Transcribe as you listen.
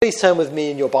Please turn with me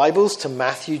in your Bibles to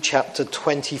Matthew chapter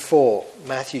 24.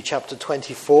 Matthew chapter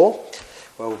 24,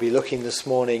 where we'll be looking this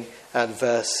morning at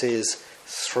verses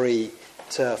 3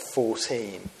 to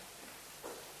 14.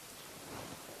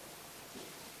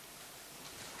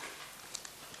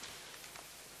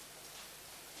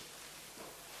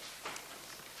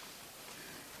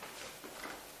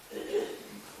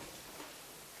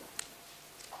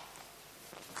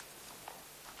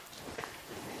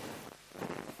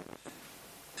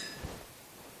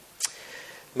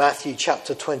 Matthew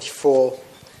chapter 24,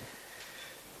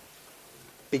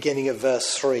 beginning at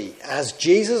verse 3. As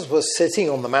Jesus was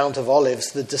sitting on the Mount of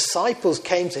Olives, the disciples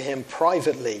came to him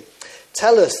privately.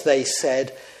 "Tell us," they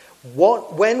said,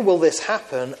 "when will this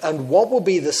happen, and what will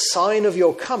be the sign of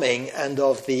your coming and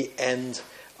of the end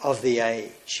of the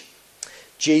age?"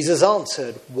 Jesus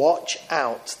answered, "Watch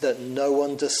out that no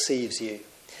one deceives you.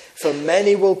 For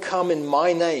many will come in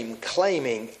my name,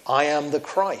 claiming, 'I am the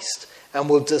Christ,' and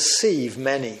will deceive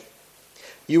many.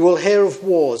 You will hear of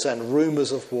wars and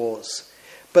rumors of wars,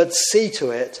 but see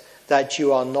to it that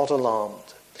you are not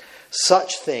alarmed.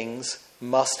 Such things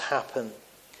must happen,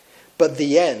 but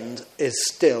the end is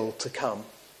still to come.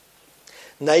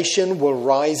 Nation will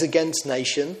rise against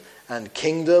nation, and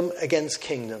kingdom against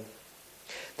kingdom.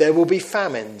 There will be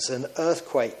famines and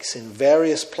earthquakes in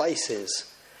various places.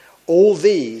 All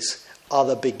these are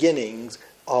the beginnings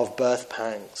of birth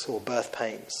pangs or birth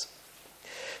pains.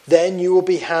 Then you will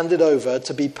be handed over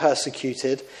to be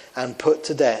persecuted and put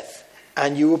to death,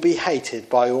 and you will be hated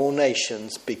by all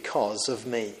nations because of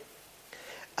me.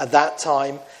 At that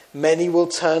time, many will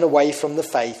turn away from the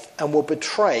faith and will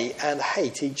betray and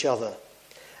hate each other.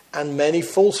 And many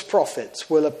false prophets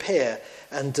will appear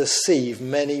and deceive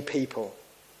many people.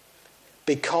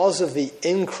 Because of the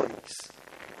increase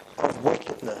of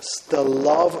wickedness, the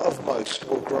love of most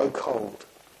will grow cold.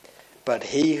 But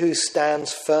he who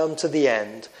stands firm to the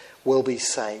end will be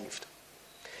saved.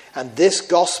 And this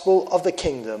gospel of the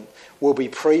kingdom will be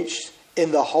preached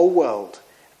in the whole world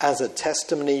as a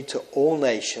testimony to all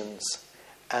nations,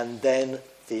 and then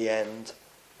the end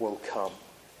will come."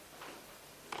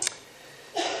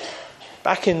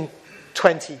 Back in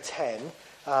 2010,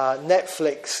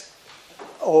 Netflix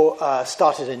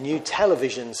started a new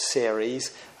television series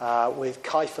with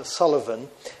Kiefer Sutherland,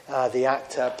 the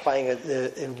actor, playing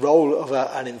the role of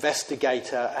an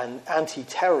investigator and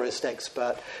anti-terrorist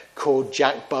expert called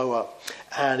Jack Bauer.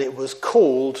 And it was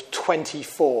called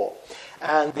 24.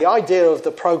 And the idea of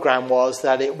the program was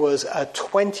that it was a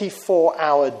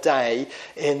 24-hour day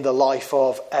in the life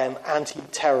of an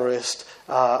anti-terrorist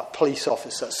police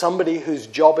officer, somebody whose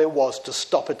job it was to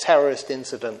stop a terrorist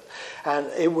incident. And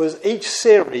each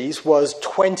series was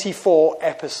 24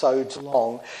 episodes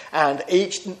long, and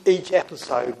each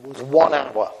episode was 1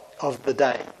 hour of the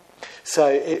day. So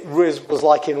it was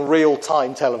like in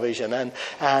real-time television.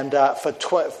 And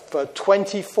for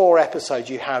 24 episodes,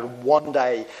 you had 1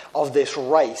 day of this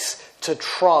race to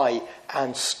try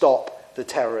and stop the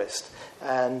terrorist.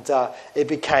 And it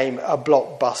became a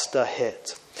blockbuster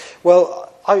hit. Well,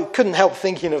 I couldn't help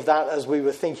thinking of that as we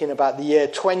were thinking about the year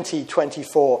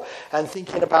 2024 and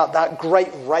thinking about that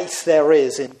great race there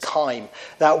is in time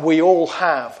that we all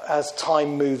have as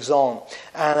time moves on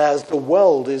and as the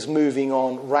world is moving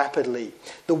on rapidly.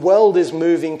 The world is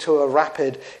moving to a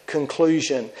rapid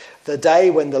conclusion. The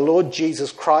day when the Lord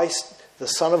Jesus Christ, the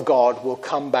Son of God, will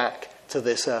come back to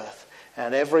this earth,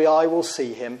 and every eye will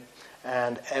see him,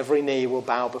 and every knee will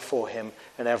bow before him,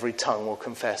 and every tongue will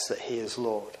confess that he is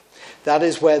Lord. That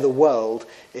is where the world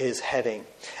is heading.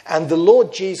 And the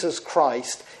Lord Jesus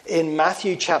Christ, in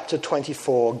Matthew chapter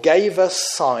 24, gave us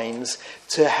signs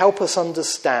to help us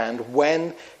understand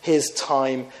when his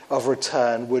time of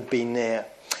return would be near.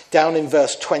 Down in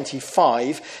verse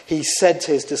 25, he said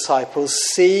to his disciples,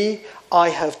 "See, I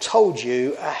have told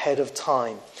you ahead of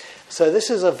time." So this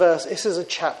is a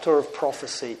chapter of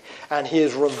prophecy, and he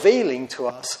is revealing to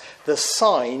us the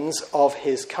signs of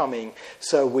his coming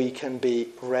so we can be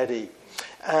ready.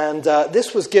 And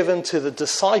this was given to the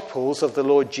disciples of the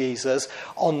Lord Jesus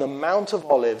on the Mount of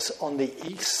Olives on the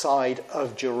east side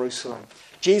of Jerusalem.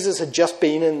 Jesus had just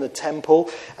been in the temple,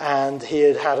 and he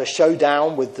had had a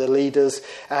showdown with the leaders,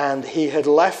 and he had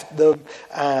left them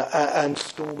and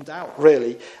stormed out,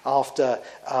 really, after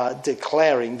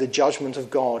declaring the judgment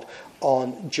of God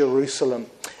on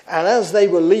Jerusalem. And as they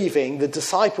were leaving, the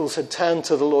disciples had turned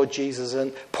to the Lord Jesus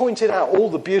and pointed out all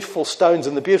the beautiful stones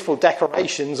and the beautiful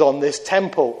decorations on this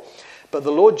temple. But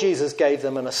the Lord Jesus gave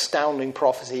them an astounding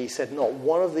prophecy. He said, "Not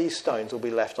one of these stones will be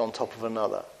left on top of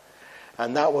another."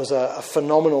 And that was a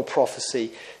phenomenal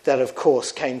prophecy that, of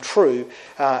course, came true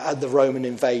at the Roman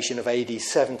invasion of AD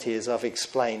 70, as I've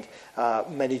explained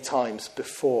many times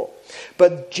before.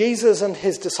 But Jesus and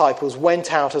his disciples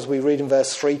went out, as we read in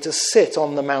verse 3, to sit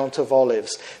on the Mount of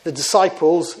Olives. The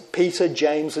disciples, Peter,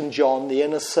 James and John, the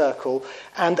inner circle,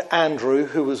 and Andrew,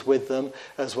 who was with them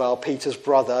as well, Peter's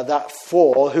brother, that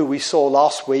four who we saw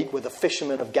last week were the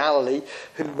fishermen of Galilee,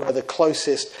 who were the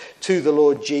closest to the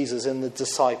Lord Jesus in the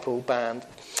disciple band.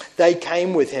 They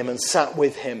came with him and sat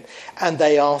with him, and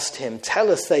they asked him, "Tell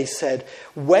us," they said,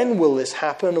 "when will this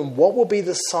happen, and what will be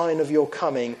the sign of your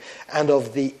coming and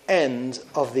of the end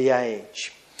of the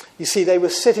age?" You see, they were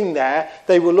sitting there,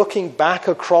 they were looking back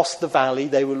across the valley,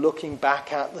 they were looking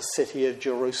back at the city of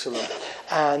Jerusalem,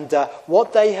 and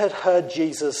what they had heard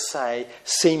Jesus say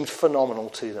seemed phenomenal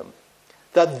to them.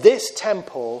 That this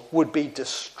temple would be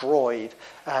destroyed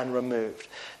and removed.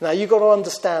 Now, you've got to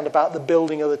understand about the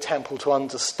building of the temple to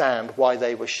understand why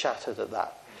they were shattered at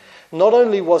that. Not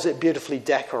only was it beautifully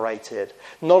decorated,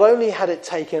 not only had it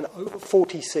taken over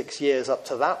 46 years up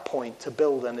to that point to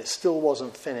build and it still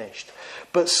wasn't finished,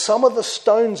 but some of the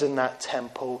stones in that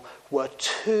temple were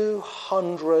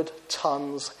 200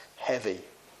 tons heavy.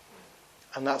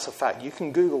 And that's a fact. You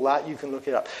can Google that, you can look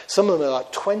it up. Some of them are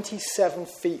like 27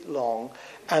 feet long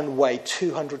and weigh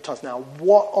 200 tons. Now,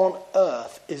 what on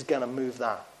earth is going to move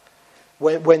that?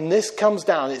 When this comes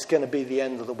down, it's going to be the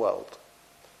end of the world.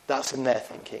 That's in their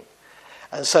thinking.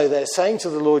 And so they're saying to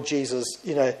the Lord Jesus,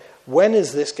 when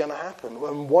is this going to happen?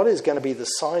 And what is going to be the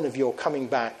sign of your coming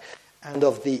back and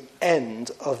of the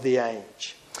end of the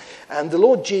age? And the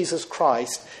Lord Jesus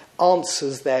Christ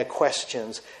answers their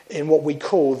questions in what we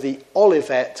call the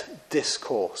Olivet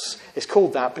Discourse. It's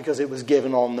called that because it was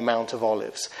given on the Mount of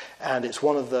Olives. And it's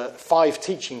one of the 5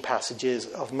 teaching passages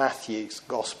of Matthew's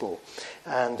Gospel.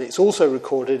 And it's also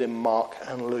recorded in Mark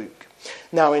and Luke.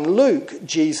 Now, in Luke,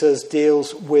 Jesus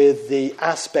deals with the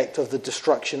aspect of the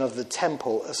destruction of the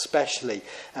temple especially,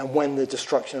 and when the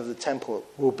destruction of the temple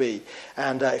will be.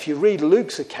 And if you read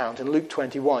Luke's account in Luke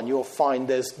 21, you'll find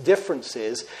there's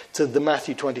differences to the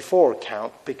Matthew 24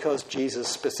 account because Jesus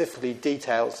specifically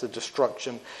details the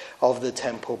destruction of the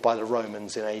temple by the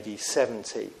Romans in AD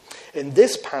 70. In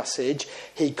this passage,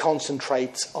 he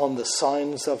concentrates on the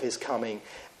signs of his coming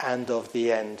and of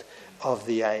the end of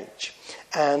the age.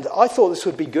 And I thought this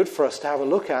would be good for us to have a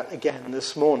look at again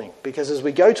this morning, because as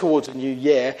we go towards a new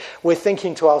year, we're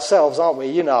thinking to ourselves, aren't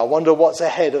we? I wonder what's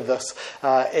ahead of us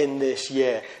in this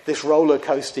year, this roller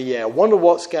coaster year. I wonder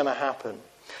what's going to happen.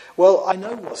 Well, I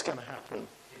know what's going to happen.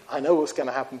 I know what's going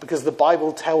to happen because the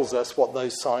Bible tells us what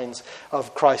those signs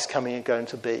of Christ coming are going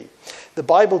to be. The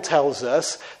Bible tells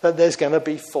us that there's going to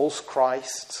be false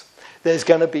Christs, there's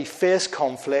going to be fierce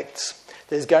conflicts,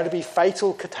 there's going to be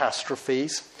fatal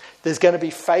catastrophes, there's going to be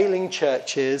failing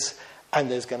churches, and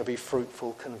there's going to be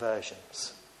fruitful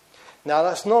conversions. Now,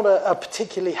 that's not a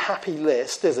particularly happy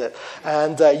list, is it?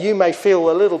 And you may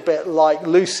feel a little bit like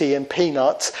Lucy in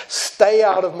Peanuts, stay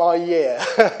out of my year.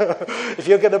 If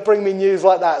you're going to bring me news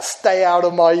like that, stay out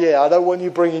of my year. I don't want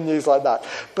you bringing news like that.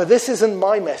 But this isn't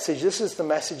my message. This is the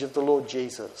message of the Lord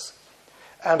Jesus.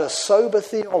 And a sober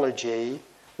theology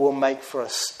will make for a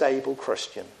stable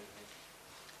Christian.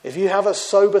 If you have a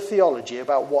sober theology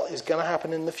about what is going to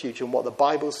happen in the future and what the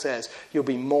Bible says, you'll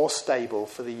be more stable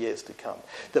for the years to come.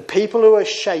 The people who are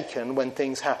shaken when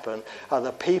things happen are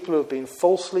the people who have been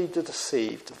falsely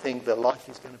deceived to think that life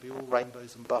is going to be all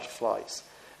rainbows and butterflies.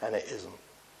 And it isn't.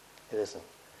 It isn't.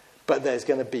 But there's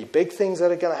going to be big things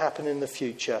that are going to happen in the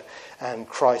future, and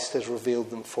Christ has revealed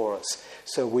them for us.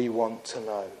 So we want to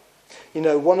know.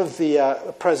 One of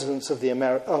the presidents of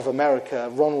America,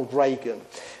 Ronald Reagan,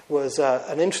 was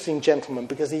an interesting gentleman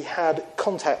because he had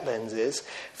contact lenses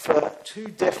for 2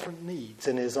 different needs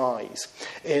in his eyes.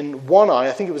 In one eye,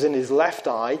 I think it was in his left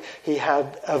eye, he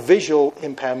had a visual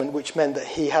impairment, which meant that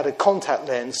he had a contact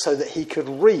lens so that he could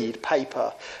read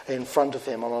paper in front of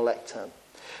him on a lectern.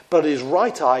 But his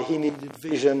right eye, he needed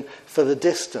vision for the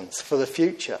distance, for the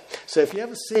future. So if you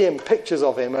ever see pictures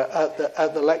of him at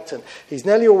the lectern, he's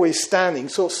nearly always standing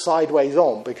sort of sideways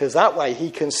on, because that way he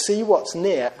can see what's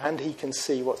near and he can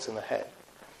see what's in ahead.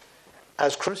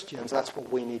 As Christians, that's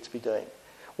what we need to be doing.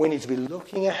 We need to be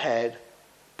looking ahead,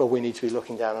 but we need to be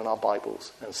looking down in our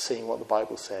Bibles and seeing what the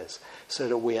Bible says so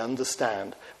that we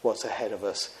understand what's ahead of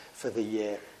us for the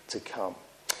year to come.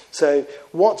 So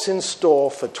what's in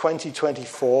store for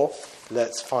 2024?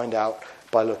 Let's find out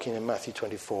by looking in Matthew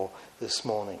 24 this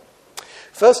morning.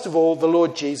 First of all, the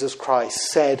Lord Jesus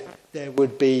Christ said there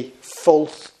would be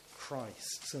false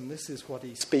Christs. And this is what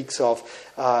he speaks of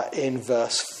in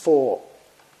verse 4.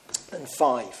 and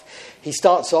 5. He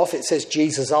starts off, it says,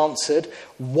 Jesus answered,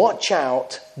 "Watch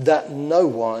out that no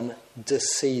one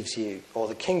deceives you." Or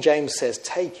the King James says,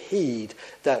 "Take heed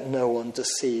that no one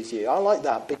deceives you." I like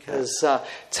that because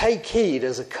take heed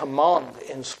is a command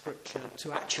in Scripture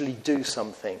to actually do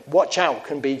something. Watch out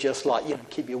can be just like,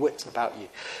 keep your wits about you.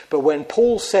 But when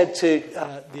Paul said to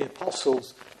the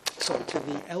apostles, to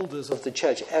the elders of the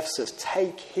church at Ephesus,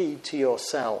 "Take heed to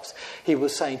yourselves," he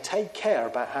was saying, take care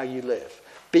about how you live.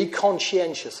 Be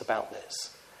conscientious about this.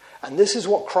 And this is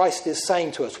what Christ is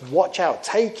saying to us. Watch out.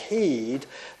 Take heed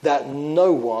that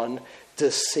no one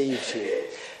deceives you.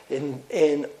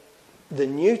 In the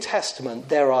New Testament,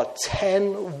 there are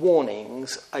 10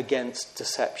 warnings against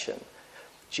deception.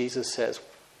 Jesus says,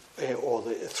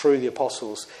 through the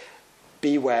apostles,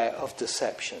 beware of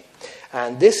deception.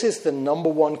 And this is the number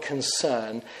one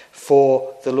concern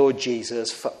for the Lord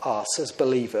Jesus, for us as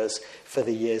believers, for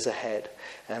the years ahead.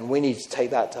 And we need to take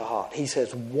that to heart. He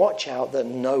says, watch out that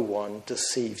no one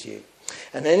deceives you.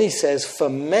 And then he says, for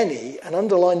many, and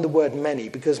underline the word many,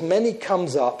 because many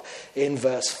comes up in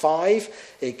verse 5.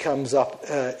 It comes up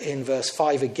in verse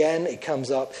 5 again. It comes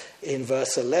up in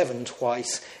verse 11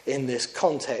 twice in this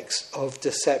context of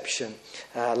deception.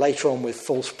 Later on with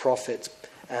false prophets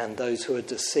and those who are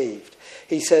deceived.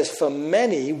 He says, for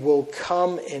many will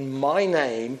come in my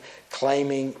name,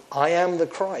 claiming I am the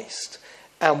Christ,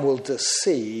 and will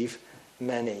deceive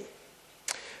many.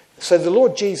 So the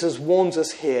Lord Jesus warns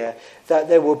us here that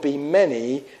there will be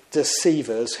many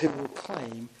deceivers who will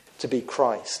claim to be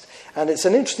Christ. And it's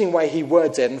an interesting way he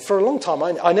words it. And for a long time,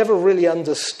 I never really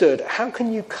understood, how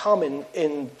can you come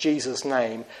in Jesus'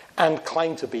 name and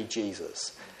claim to be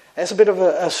Jesus? It's a bit of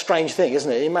a strange thing,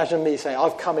 isn't it? Imagine me saying,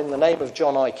 I've come in the name of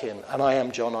John Eichen, and I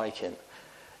am John Eichen.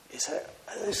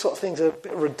 Those sort of things are a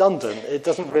bit redundant. It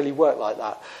doesn't really work like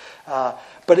that.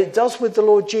 But it does with the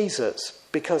Lord Jesus,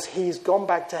 because he's gone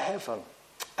back to heaven.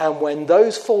 And when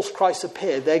those false Christs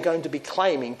appear, they're going to be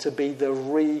claiming to be the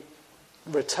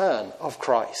return of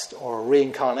Christ, or a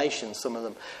reincarnation, some of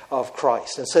them, of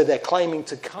Christ. And so they're claiming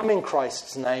to come in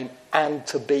Christ's name and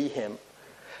to be him.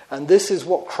 And this is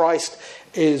what Christ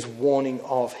is warning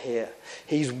of here.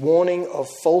 He's warning of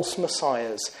false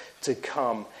messiahs to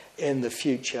come in the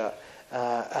future.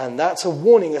 And that's a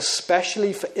warning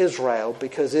especially for Israel,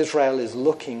 because Israel is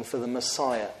looking for the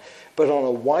Messiah, but on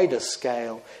a wider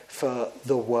scale for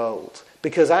the world,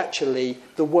 because actually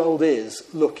the world is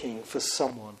looking for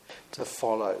someone to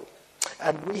follow.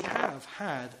 And we have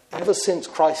had, ever since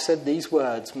Christ said these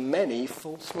words, many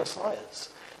false messiahs.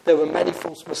 There were many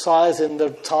false messiahs in the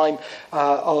time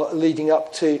leading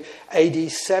up to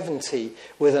AD 70,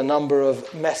 with a number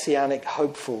of messianic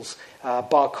hopefuls,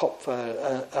 Bar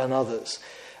Kokhba and others.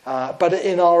 But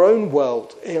in our own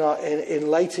world, in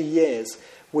later years,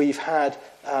 we've had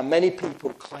many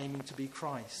people claiming to be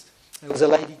Christ. There was a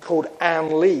lady called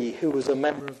Anne Lee, who was a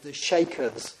member of the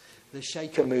Shakers, the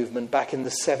Shaker movement back in the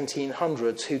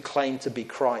 1700s, who claimed to be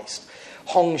Christ.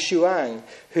 Hong Shuang,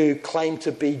 who claimed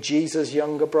to be Jesus'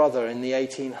 younger brother in the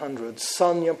 1800s.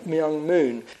 Sun Myung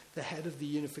Moon, the head of the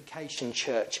Unification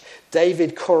Church.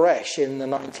 David Koresh in the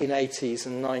 1980s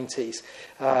and 90s,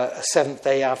 a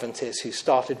Seventh-day Adventist who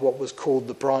started what was called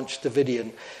the Branch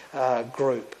Davidian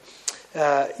group.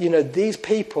 These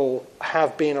people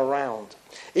have been around.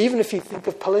 Even if you think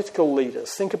of political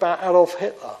leaders, think about Adolf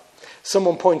Hitler.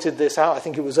 Someone pointed this out, I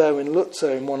think it was Erwin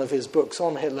Lutzer in one of his books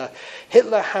on Hitler.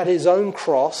 Hitler had his own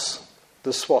cross,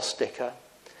 the swastika.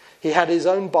 He had his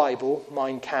own Bible,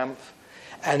 Mein Kampf,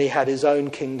 and he had his own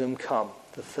kingdom come,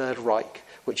 the Third Reich,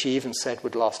 which he even said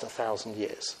would last 1,000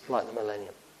 years, like the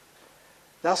millennium.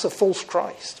 That's a false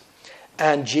Christ.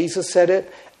 And Jesus said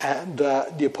it, and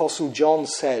the Apostle John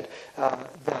said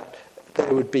that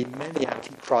there would be many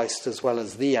antichrists as well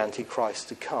as the Antichrist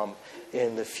to come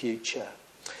in the future.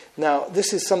 Now,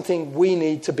 this is something we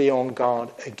need to be on guard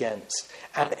against.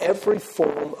 And every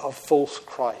form of false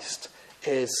Christ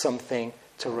is something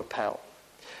to repel.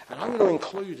 And I'm going to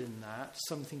include in that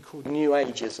something called New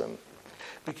Ageism.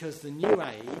 Because the New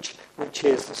Age, which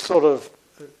is the sort of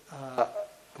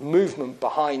movement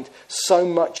behind so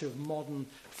much of modern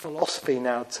philosophy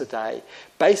now today,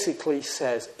 basically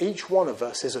says each one of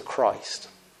us is a Christ.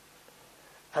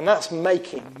 And that's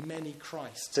making many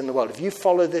Christs in the world. If you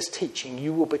follow this teaching,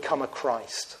 you will become a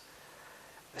Christ.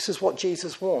 This is what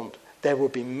Jesus warned. There will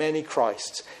be many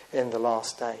Christs in the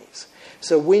last days.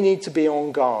 So we need to be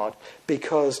on guard,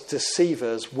 because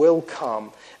deceivers will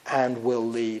come and will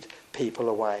lead people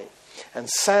away. And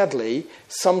sadly,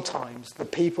 sometimes the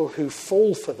people who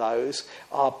fall for those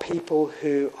are people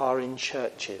who are in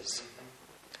churches.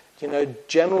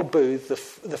 General Booth,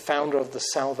 the founder of the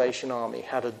Salvation Army,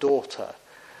 had a daughter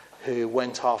who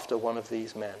went after one of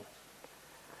these men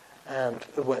and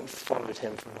went and followed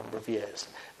him for a number of years.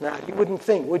 Now, you wouldn't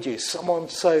think, would you, someone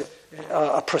so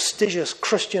a prestigious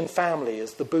Christian family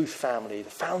as the Booth family, the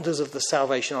founders of the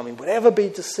Salvation Army, would ever be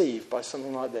deceived by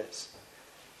something like this.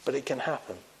 But it can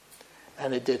happen.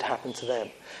 And it did happen to them.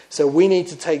 So we need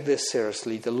to take this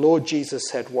seriously. The Lord Jesus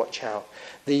said, watch out.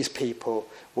 These people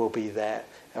will be there,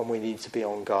 and we need to be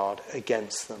on guard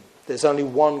against them. There's only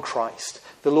one Christ,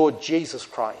 the Lord Jesus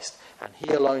Christ, and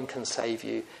he alone can save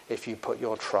you if you put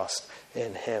your trust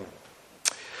in him.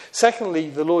 Secondly,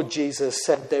 the Lord Jesus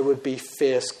said there would be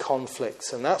fierce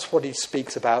conflicts, and that's what he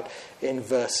speaks about in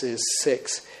verses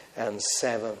 6 and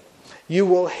 7. You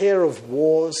will hear of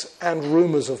wars and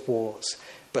rumors of wars,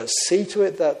 but see to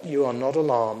it that you are not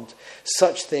alarmed.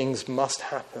 Such things must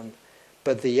happen,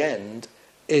 but the end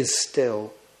is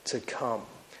still to come.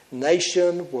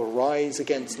 Nation will rise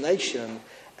against nation,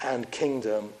 and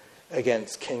kingdom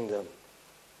against kingdom.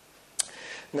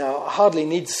 Now, I hardly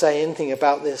need to say anything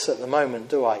about this at the moment,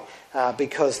 do I?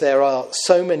 Because there are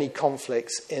so many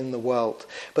conflicts in the world.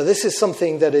 But this is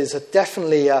something that is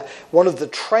definitely one of the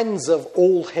trends of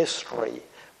all history,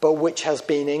 but which has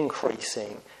been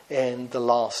increasing in the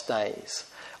last days.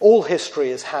 All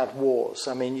history has had wars.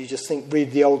 I mean, you just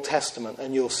read the Old Testament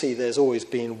and you'll see there's always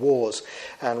been wars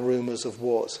and rumours of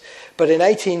wars. But in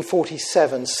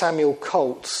 1847, Samuel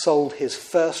Colt sold his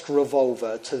first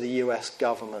revolver to the US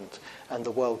government, and the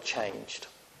world changed.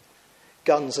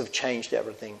 Guns have changed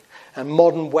everything, and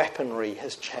modern weaponry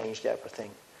has changed everything.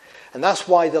 And that's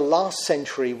why the last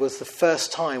century was the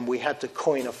first time we had to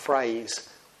coin a phrase,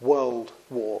 World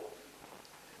War.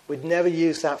 We'd never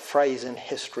used that phrase in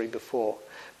history before,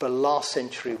 but last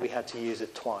century we had to use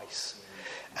it twice.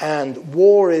 And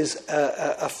war is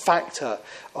a factor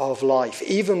of life.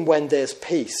 Even when there's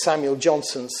peace, Samuel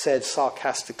Johnson said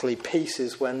sarcastically, peace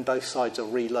is when both sides are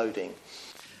reloading.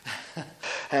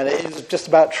 And it is just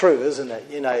about true, isn't it?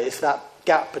 You know, it's that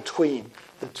gap between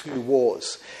the two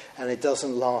wars, and it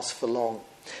doesn't last for long.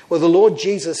 Well, the Lord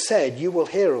Jesus said, you will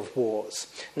hear of wars.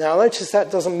 Now, notice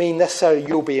that doesn't mean necessarily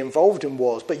you'll be involved in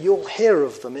wars, but you'll hear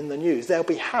of them in the news. They'll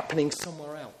be happening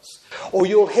somewhere else. Or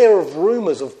you'll hear of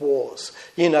rumours of wars,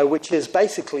 you know, which is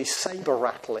basically saber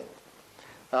rattling.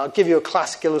 I'll give you a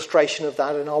classic illustration of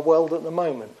that in our world at the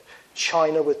moment.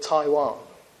 China with Taiwan.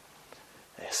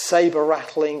 Saber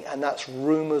rattling, and that's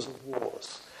rumours of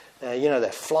wars.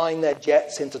 They're flying their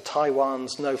jets into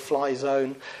Taiwan's no-fly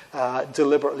zone,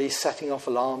 deliberately setting off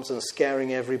alarms and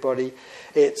scaring everybody.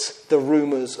 It's the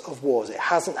rumours of wars. It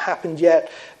hasn't happened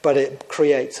yet, but it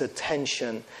creates a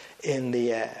tension in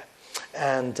the air.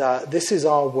 And this is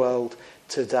our world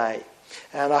today.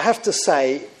 And I have to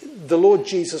say, the Lord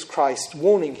Jesus Christ's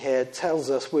warning here tells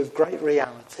us with great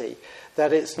reality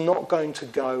that it's not going to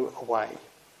go away.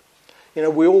 You know,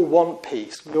 we all want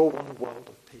peace. We all want a world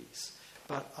of peace.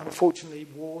 But unfortunately,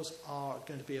 wars are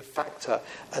going to be a factor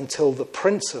until the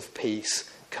Prince of Peace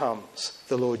comes,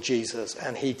 the Lord Jesus,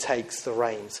 and he takes the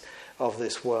reins of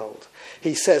this world.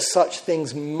 He says such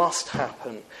things must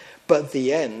happen, but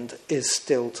the end is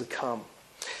still to come.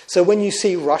 So when you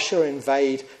see Russia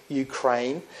invade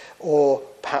Ukraine, or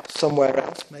perhaps somewhere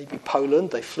else, maybe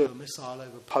Poland, they flew a missile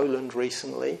over Poland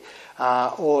recently,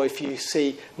 or if you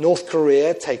see North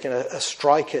Korea taking a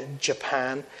strike at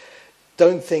Japan,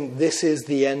 don't think this is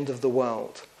the end of the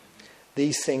world.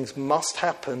 These things must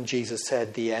happen, Jesus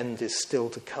said, the end is still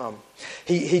to come.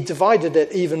 He divided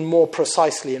it even more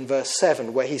precisely in verse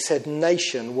 7, where he said,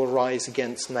 nation will rise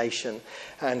against nation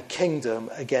and kingdom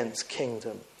against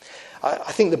kingdom.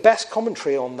 I think the best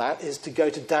commentary on that is to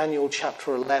go to Daniel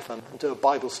chapter 11 and do a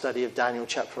Bible study of Daniel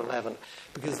chapter 11,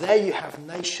 because there you have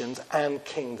nations and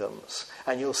kingdoms,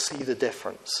 and you'll see the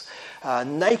difference.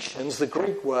 Nations, the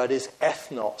Greek word is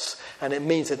ethnos, and it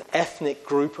means an ethnic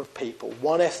group of people,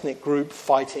 one ethnic group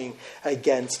fighting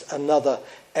against another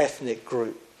ethnic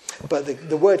group. But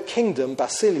the word kingdom,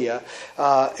 basileia,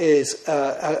 is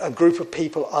a group of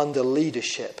people under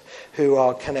leadership who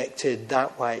are connected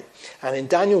that way. And in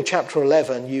Daniel chapter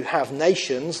 11, you have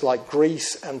nations like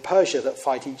Greece and Persia that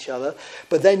fight each other,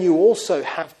 but then you also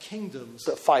have kingdoms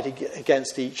that fight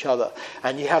against each other.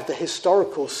 And you have the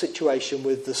historical situation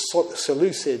with the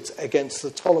Seleucids against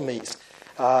the Ptolemies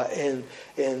in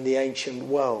the ancient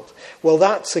world. Well,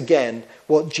 that's again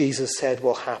what Jesus said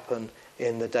will happen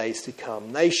in the days to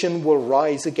come. Nation will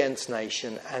rise against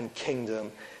nation and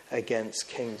kingdom against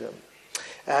kingdom.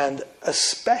 And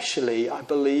especially, I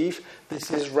believe,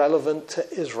 this is relevant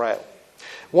to Israel.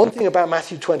 One thing about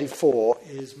Matthew 24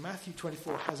 is Matthew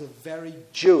 24 has a very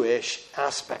Jewish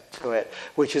aspect to it,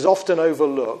 which is often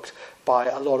overlooked by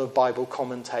a lot of Bible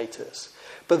commentators.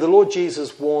 But the Lord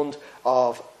Jesus warned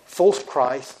of false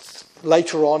Christs.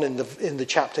 Later on in the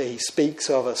chapter, he speaks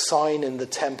of a sign in the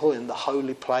temple, in the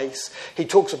holy place. He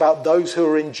talks about those who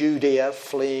are in Judea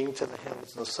fleeing to the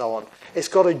hills and so on. It's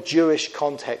got a Jewish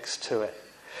context to it.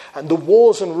 And the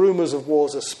wars and rumours of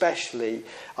wars especially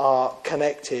are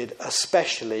connected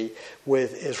especially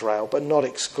with Israel, but not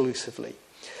exclusively.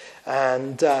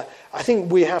 And I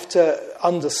think we have to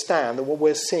understand that what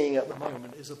we're seeing at the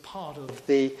moment is a part of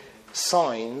the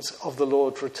signs of the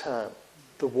Lord's return.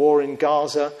 The war in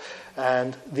Gaza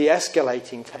and the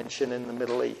escalating tension in the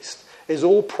Middle East is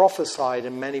all prophesied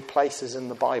in many places in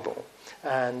the Bible.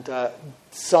 And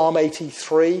Psalm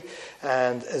 83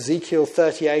 and Ezekiel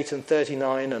 38 and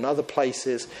 39 and other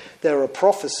places, there are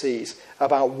prophecies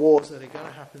about wars that are going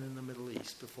to happen in the Middle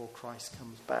East before Christ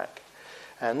comes back.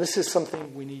 And this is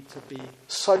something we need to be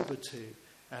sober to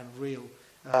and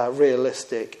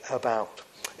realistic about.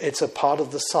 It's a part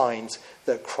of the signs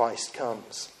that Christ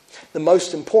comes. The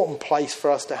most important place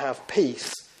for us to have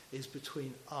peace is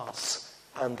between us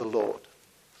and the Lord.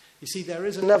 You see, there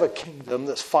is another kingdom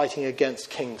that's fighting against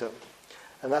kingdom,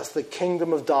 and that's the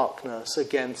kingdom of darkness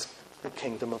against the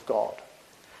kingdom of God.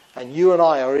 And you and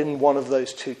I are in one of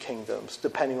those two kingdoms,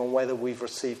 depending on whether we've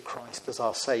received Christ as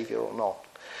our Saviour or not.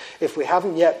 If we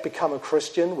haven't yet become a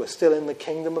Christian, we're still in the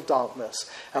kingdom of darkness,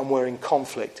 and we're in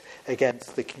conflict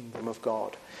against the kingdom of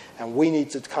God. And we need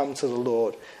to come to the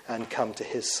Lord and come to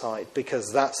his side,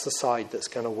 because that's the side that's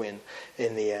going to win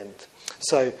in the end.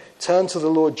 So turn to the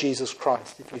Lord Jesus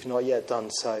Christ if you've not yet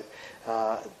done so,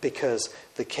 because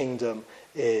the kingdom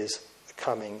is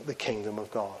coming, the kingdom of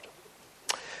God.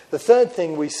 The third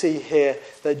thing we see here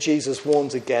that Jesus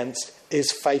warns against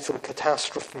is fatal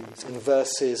catastrophes in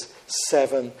verses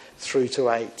 7 through to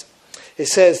 8. It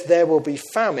says, there will be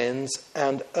famines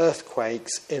and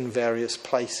earthquakes in various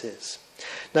places.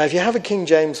 Now, if you have a King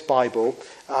James Bible,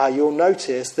 you'll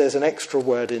notice there's an extra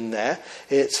word in there.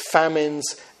 It's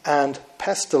famines and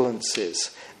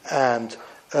pestilences and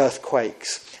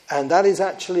earthquakes. And that is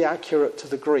actually accurate to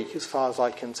the Greek, as far as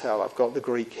I can tell. I've got the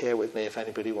Greek here with me if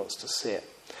anybody wants to see it.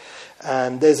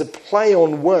 And there's a play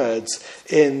on words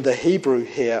in the Hebrew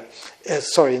here,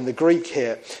 in the Greek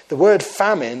here. The word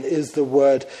famine is the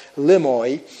word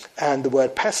limoi, and the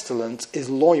word pestilence is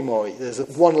loimoi. There's a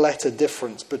one-letter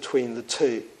difference between the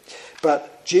two.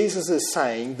 But Jesus is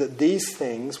saying that these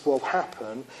things will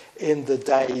happen in the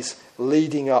days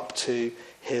leading up to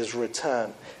his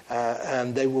return.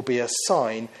 And they will be a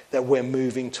sign that we're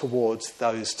moving towards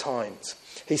those times.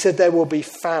 He said there will be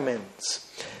famines.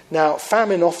 Now,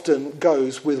 famine often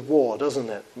goes with war, doesn't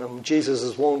it? Jesus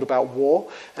has warned about war,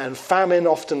 and famine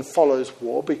often follows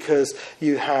war because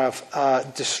you have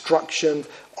destruction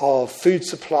of food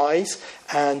supplies,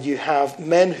 and you have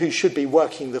men who should be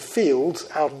working the fields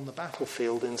out on the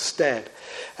battlefield instead.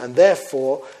 And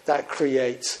therefore, that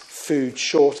creates food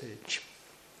shortage.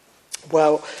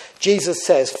 Well, Jesus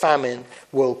says famine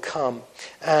will come.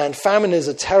 And famine is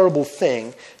a terrible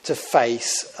thing to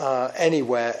face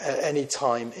anywhere at any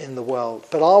time in the world.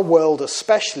 But our world,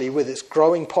 especially with its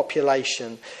growing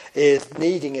population, is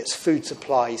needing its food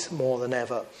supplies more than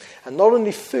ever. And not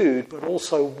only food, but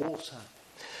also water.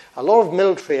 A lot of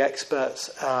military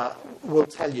experts will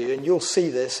tell you, and you'll see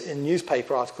this in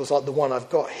newspaper articles like the one I've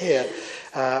got here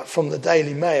from the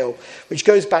Daily Mail, which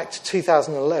goes back to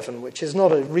 2011, which is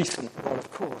not a recent one,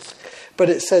 of course. But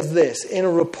it says this, in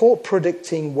a report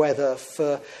predicting weather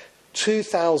for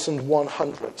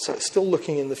 2100, so it's still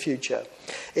looking in the future,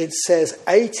 it says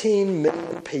 18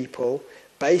 million people,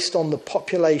 based on the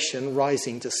population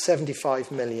rising to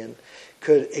 75 million,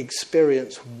 could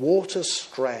experience water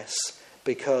stress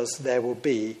because there will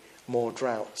be more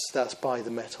droughts. That's by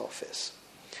the Met Office.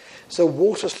 So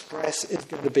water stress is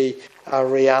going to be a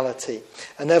reality.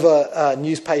 Another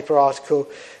newspaper article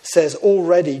says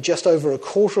already just over a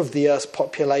quarter of the Earth's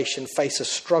population face a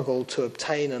struggle to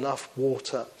obtain enough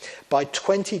water. By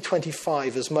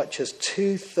 2025, as much as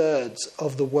 2/3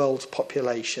 of the world's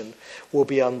population will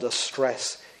be under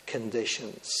stress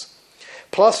conditions.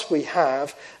 Plus, we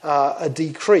have a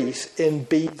decrease in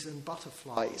bees and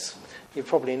butterflies. You've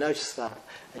probably noticed that.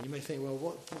 And you may think,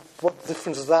 well, what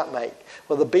difference does that make?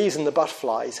 Well, the bees and the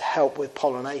butterflies help with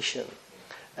pollination.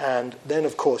 And then,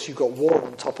 of course, you've got war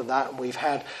on top of that. And we've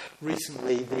had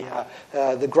recently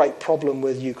the great problem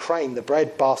with Ukraine, the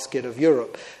breadbasket of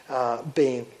Europe,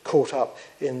 being caught up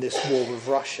in this war with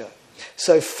Russia.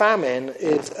 So famine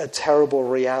is a terrible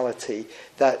reality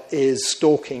that is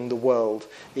stalking the world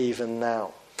even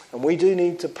now. And we do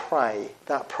need to pray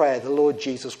that prayer the Lord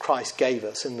Jesus Christ gave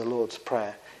us in the Lord's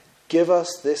Prayer. Give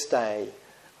us this day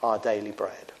our daily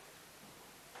bread.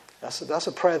 That's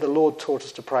a prayer the Lord taught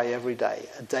us to pray every day,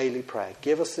 a daily prayer.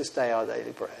 Give us this day our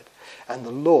daily bread. And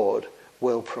the Lord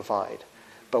will provide.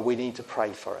 But we need to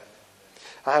pray for it.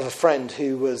 I have a friend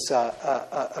who was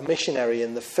a missionary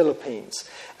in the Philippines,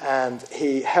 and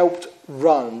he helped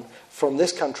run from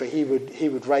this country. He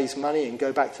would raise money and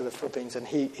go back to the Philippines, and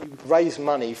he would raise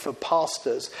money for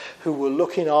pastors who were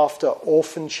looking after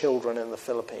orphan children in the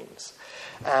Philippines.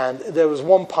 And there was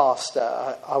one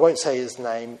pastor, I won't say his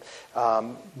name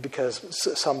because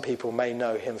some people may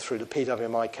know him through the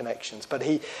PWMI connections, but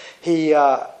he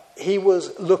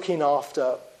was looking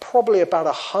after probably about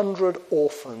 100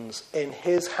 orphans in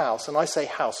his house. And I say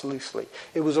house loosely.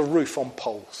 It was a roof on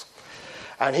poles.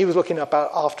 And he was looking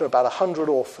after about 100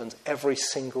 orphans every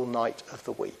single night of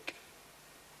the week.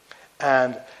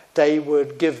 And they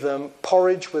would give them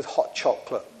porridge with hot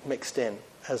chocolate mixed in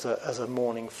as a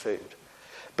morning food.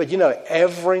 But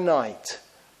every night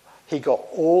he got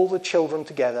all the children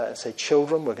together and said,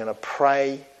 children, we're going to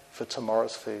pray for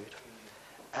tomorrow's food.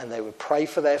 And they would pray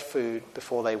for their food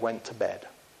before they went to bed.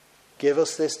 Give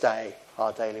us this day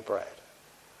our daily bread.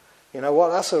 You know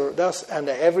what? And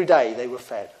every day they were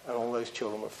fed, and all those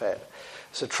children were fed.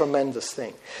 It's a tremendous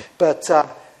thing. But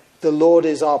the Lord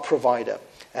is our provider.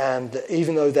 And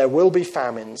even though there will be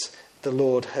famines, the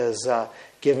Lord has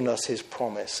given us his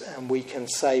promise. And we can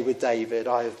say with David,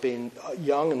 I have been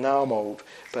young and now I'm old,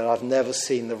 but I've never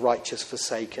seen the righteous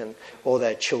forsaken or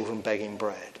their children begging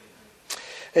bread.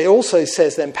 It also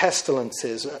says then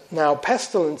pestilences. Now,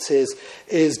 pestilences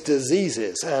is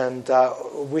diseases, and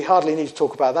we hardly need to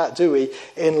talk about that, do we,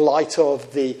 in light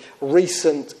of the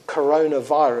recent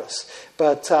coronavirus.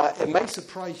 But it may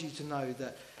surprise you to know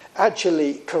that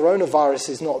actually coronavirus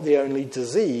is not the only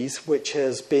disease which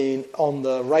has been on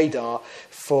the radar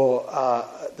for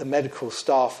the medical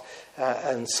staff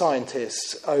and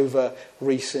scientists over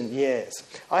recent years.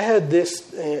 I heard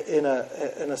this in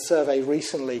a survey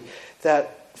recently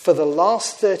that for the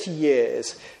last 30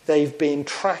 years, they've been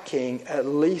tracking at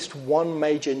least one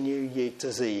major new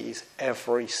disease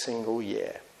every single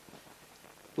year.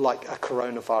 Like a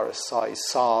coronavirus size,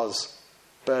 SARS,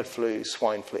 bird flu,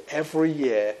 swine flu. Every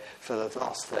year for the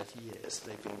last 30 years,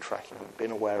 they've been tracking them,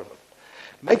 been aware of them.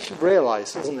 Makes you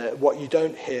realise, doesn't it, what you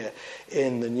don't hear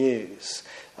in the news.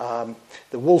 The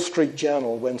Wall Street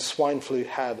Journal, when swine flu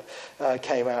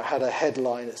came out, had a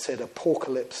headline that said,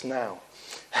 "Apocalypse Now."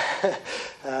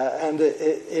 And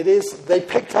it is, they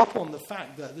picked up on the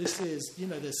fact that this is,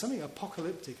 there's something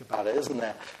apocalyptic about it, isn't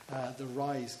there? The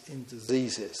rise in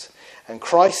diseases. And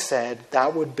Christ said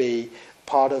that would be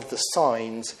part of the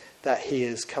signs that he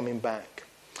is coming back.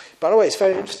 By the way, it's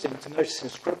very interesting to notice in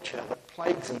Scripture that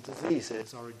plagues and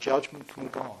diseases are a judgment from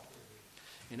God.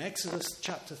 In Exodus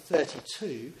chapter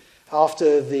 32,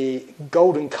 after the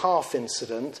golden calf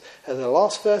incident, the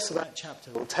last verse of that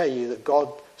chapter will tell you that God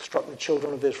struck the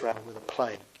children of Israel with a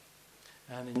plague.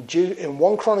 And in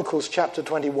 1 Chronicles chapter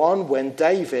 21, when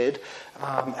David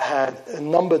had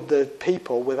numbered the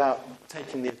people without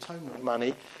taking the atonement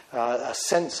money, a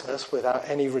census without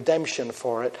any redemption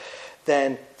for it,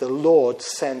 then the Lord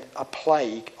sent a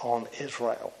plague on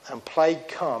Israel. And plague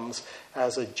comes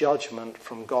as a judgment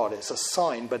from God. It's a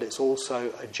sign, but it's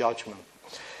also a judgment.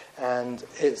 And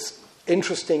it's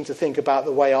interesting to think about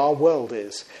the way our world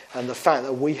is and the fact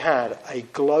that we had a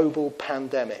global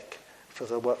pandemic for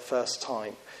the first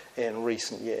time in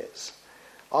recent years.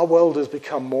 Our world has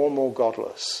become more and more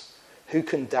godless. Who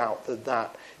can doubt that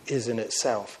that is in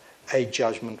itself a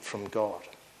judgment from God?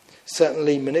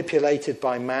 Certainly manipulated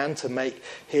by man to make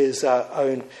his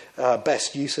own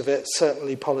best use of it.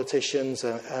 Certainly politicians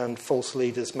and false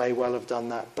leaders may well have done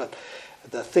that. But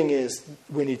the thing is,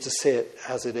 we need to see it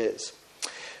as it is.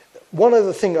 One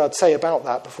other thing I'd say about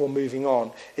that before moving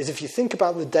on is if you think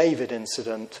about the David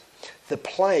incident, the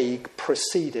plague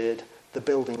preceded the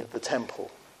building of the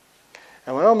temple.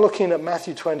 And when I'm looking at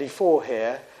Matthew 24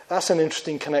 here, that's an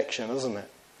interesting connection, isn't it?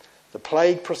 The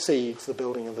plague precedes the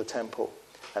building of the temple.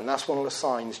 And that's one of the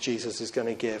signs Jesus is going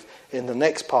to give in the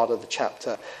next part of the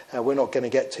chapter. We're not going to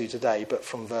get to today, but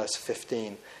from verse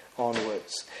 15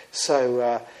 onwards.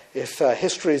 So if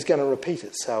history is going to repeat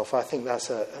itself, I think that's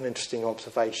an interesting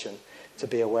observation to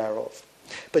be aware of.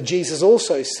 But Jesus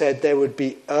also said there would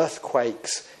be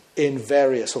earthquakes in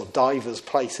various or divers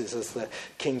places, as the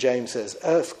King James says,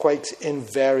 earthquakes in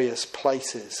various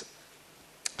places.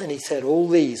 And he said all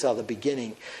these are the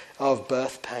beginning of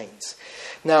birth pains.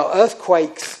 Now,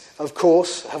 earthquakes, of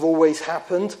course, have always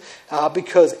happened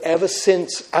because ever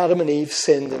since Adam and Eve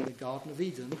sinned in the Garden of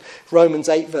Eden, Romans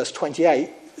 8 verse 28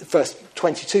 verse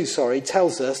 22,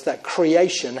 tells us that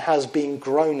creation has been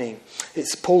groaning.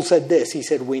 Paul said this, he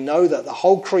said, we know that the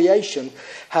whole creation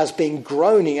has been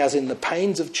groaning as in the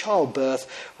pains of childbirth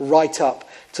right up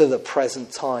to the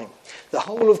present time. The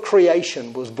whole of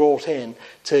creation was brought in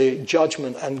to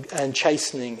judgment and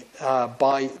chastening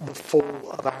by the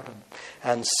fall of Adam.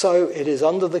 And so it is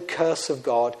under the curse of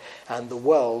God, and the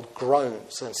world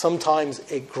groans. And sometimes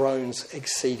it groans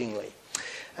exceedingly.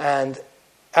 And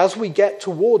as we get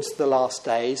towards the last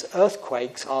days,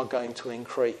 earthquakes are going to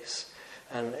increase.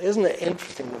 And isn't it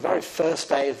interesting, the very first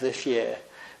day of this year,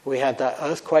 we had that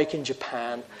earthquake in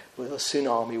Japan with a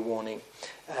tsunami warning.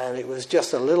 And it was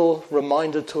just a little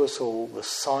reminder to us all, the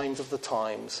signs of the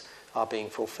times are being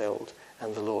fulfilled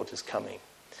and the Lord is coming.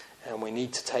 And we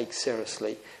need to take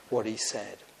seriously what he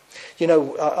said. You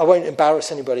know, I won't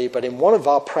embarrass anybody, but in one of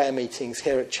our prayer meetings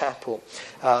here at chapel,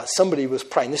 somebody was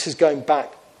praying. This is going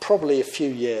back probably a few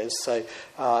years, so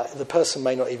the person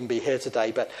may not even be here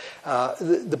today, but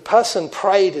the person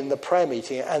prayed in the prayer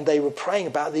meeting, and they were praying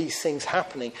about these things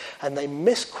happening, and they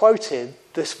misquoted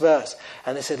this verse,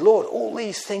 and they said, Lord, all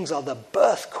these things are the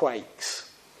birthquakes.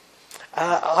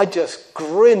 I just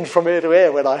grinned from ear to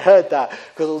ear when I heard that,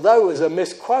 because although it was a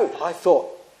misquote, I thought,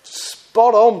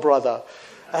 spot on, brother.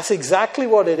 That's exactly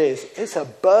what it is. It's a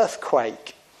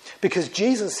birthquake, because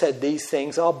Jesus said these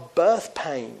things are birth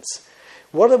pains.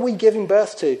 What are we giving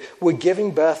birth to? We're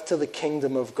giving birth to the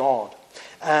kingdom of God.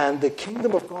 And the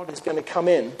kingdom of God is going to come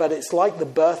in, but it's like the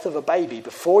birth of a baby.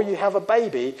 Before you have a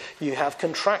baby, you have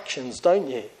contractions, don't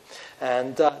you?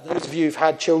 And those of you who've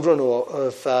had children or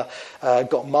have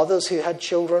got mothers who had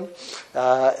children,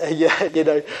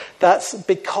 that's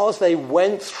because they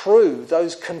went through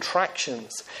those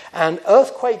contractions. And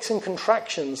earthquakes and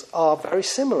contractions are very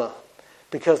similar,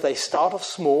 because they start off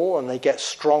small and they get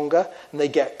stronger and they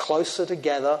get closer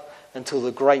together until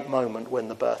the great moment when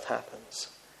the birth happens.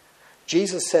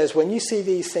 Jesus says, when you see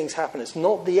these things happen, it's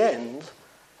not the end,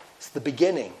 it's the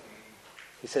beginning.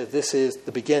 He says this is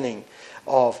the beginning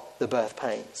of the birth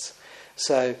pains.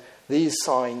 So these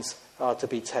signs are to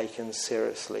be taken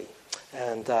seriously.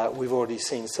 And we've already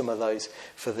seen some of those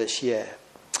for this year.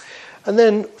 And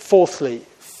then fourthly,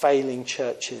 failing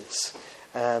churches.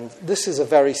 And this is a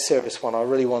very serious one. I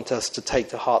really want us to take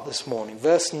to heart this morning.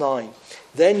 Verse 9,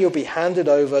 then you'll be handed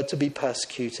over to be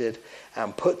persecuted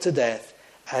and put to death,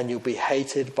 and you'll be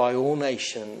hated by all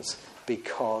nations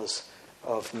because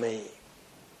of me.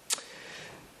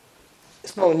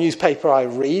 It's not a newspaper I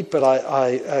read, but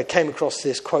I came across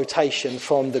this quotation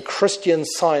from the Christian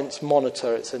Science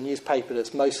Monitor. It's a newspaper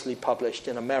that's mostly published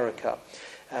in America.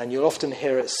 And you'll often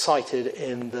hear it cited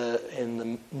in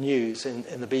the news,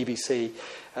 in the BBC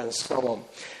and so on.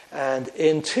 And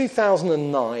in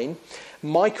 2009,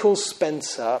 Michael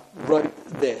Spencer wrote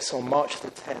this on March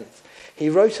the 10th. He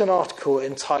wrote an article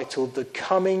entitled "The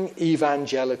Coming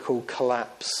Evangelical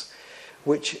Collapse,"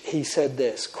 which he said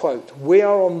this, quote, "We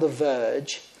are on the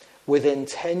verge, within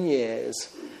 10 years,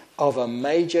 of a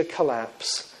major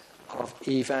collapse of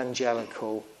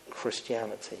evangelical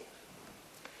Christianity."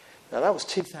 Now, that was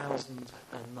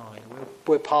 2009.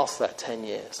 We're past that 10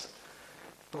 years.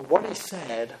 But what he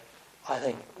said, I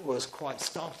think, was quite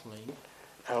startling.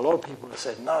 And a lot of people have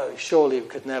said, no, surely it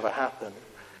could never happen.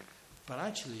 But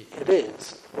actually, it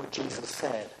is what Jesus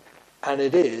said. And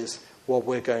it is what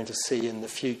we're going to see in the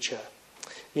future.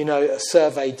 You know, a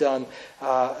survey done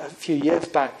a few years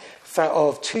back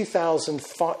of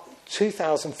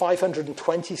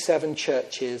 2,527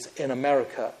 churches in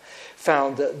America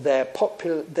found that their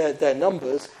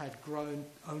numbers had grown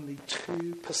only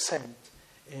 2%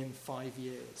 in 5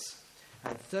 years.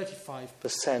 And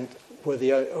 35%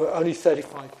 only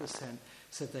 35%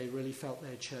 said they really felt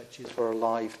their churches were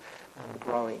alive and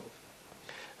growing.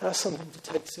 That's something to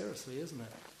take seriously, isn't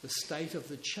it? The state of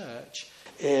the church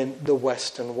in the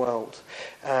Western world.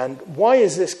 And why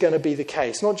is this going to be the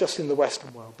case? Not just in the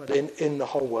Western world, but in the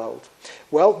whole world.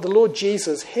 Well, the Lord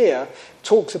Jesus here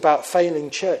talks about failing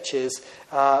churches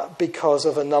because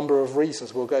of a number of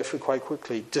reasons. We'll go through quite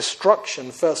quickly.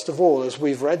 Destruction, first of all, as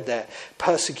we've read there.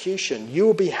 Persecution. You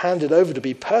will be handed over to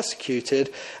be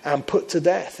persecuted and put to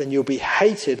death, and you'll be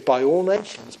hated by all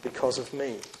nations because of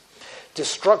me.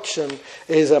 Destruction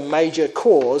is a major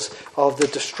cause of the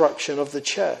destruction of the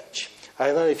church. I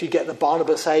don't know if you get the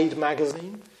Barnabas Aid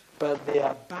magazine, but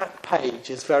the back page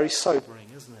is very sobering,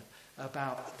 isn't it?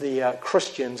 About the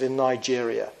Christians in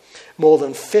Nigeria. More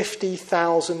than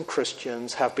 50,000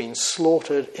 Christians have been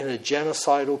slaughtered in a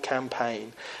genocidal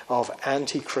campaign of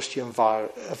anti-Christian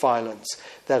violence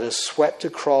that has swept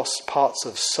across parts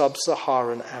of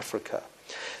sub-Saharan Africa.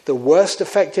 The worst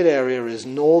affected area is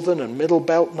northern and middle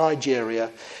belt Nigeria,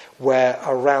 where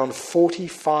around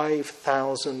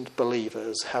 45,000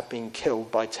 believers have been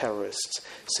killed by terrorists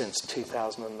since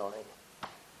 2009.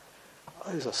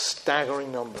 Those are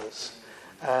staggering numbers.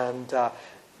 And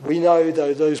we know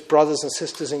that those brothers and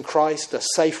sisters in Christ are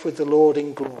safe with the Lord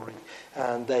in glory,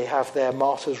 and they have their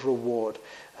martyr's reward,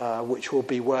 which will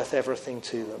be worth everything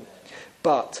to them.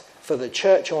 But for the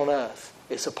church on earth,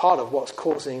 it's a part of what's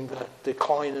causing the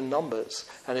decline in numbers,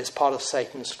 and it's part of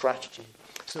Satan's strategy.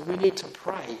 So we need to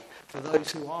pray for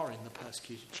those who are in the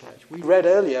persecuted church. We read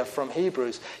earlier from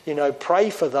Hebrews, pray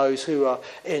for those who are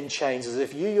in chains as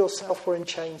if you yourself were in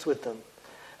chains with them.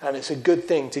 And it's a good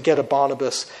thing to get a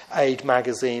Barnabas Aid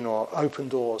magazine or Open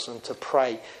Doors and to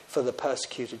pray for the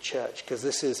persecuted church, because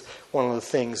this is one of the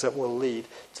things that will lead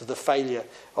to the failure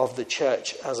of the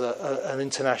church as an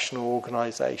international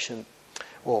organisation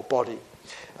or body.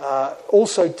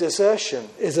 Also, desertion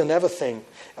is another thing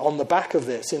on the back of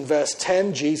this. In verse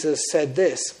 10, Jesus said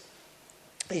this.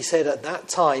 He said, at that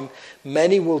time,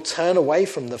 many will turn away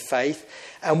from the faith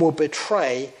and will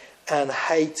betray and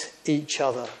hate each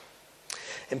other.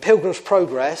 In Pilgrim's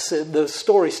Progress, the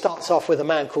story starts off with a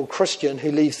man called Christian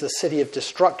who leaves the city of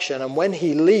destruction. And when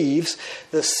he leaves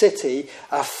the city,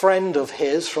 a friend of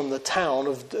his from the town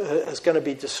is going to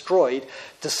be destroyed,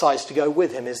 decides to go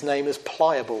with him. His name is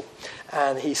Pliable.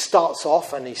 And he starts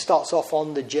off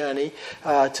on the journey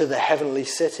to the heavenly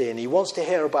city. And he wants to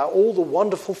hear about all the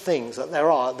wonderful things that there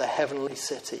are at the heavenly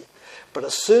city. But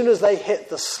as soon as they hit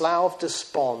the Slough of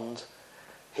Despond,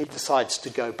 he decides to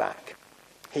go back.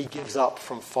 He gives up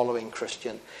from following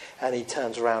Christian and he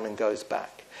turns around and goes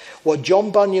back. What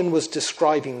John Bunyan was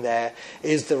describing there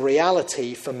is the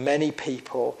reality for many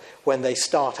people when they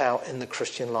start out in the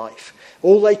Christian life.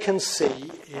 All they can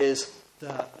see is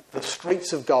the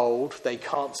streets of gold. They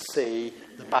can't see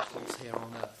the battles here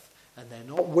on earth. And they're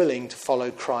not willing to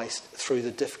follow Christ through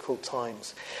the difficult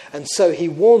times. And so he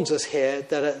warns us here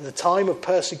that at the time of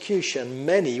persecution,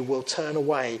 many will turn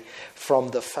away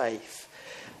from the faith.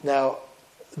 Now,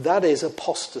 that is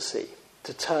apostasy.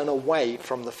 To turn away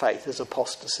from the faith is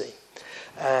apostasy.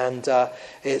 And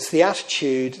it's the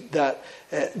attitude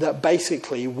that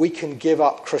basically we can give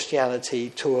up Christianity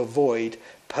to avoid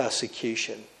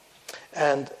persecution.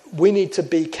 And we need to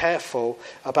be careful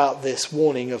about this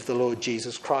warning of the Lord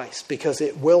Jesus Christ, because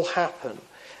it will happen.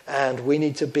 And we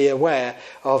need to be aware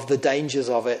of the dangers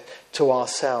of it to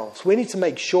ourselves. We need to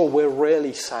make sure we're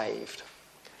really saved.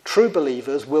 True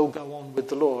believers will go on with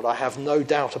the Lord. I have no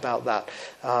doubt about that.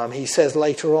 He says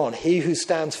later on, he who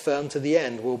stands firm to the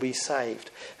end will be saved.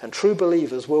 And true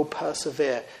believers will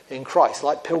persevere in Christ.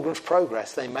 Like Pilgrim's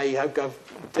Progress, they may have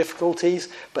difficulties,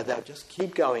 but they'll just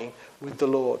keep going with the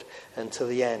Lord until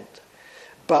the end.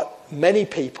 But many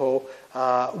people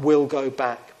will go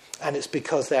back. And it's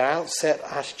because their outset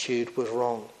attitude was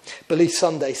wrong. Belief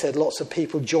Sunday said lots of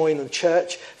people join the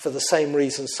church for the same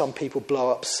reason some people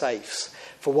blow up safes,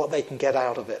 for what they can get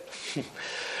out of it.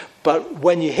 But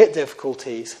when you hit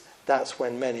difficulties, that's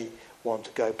when many want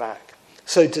to go back.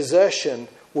 So desertion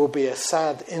will be a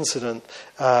sad incident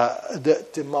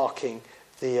marking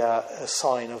the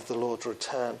sign of the Lord's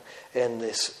return in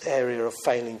this area of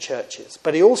failing churches.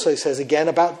 But he also says again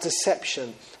about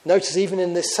deception. Notice even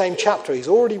in this same chapter, he's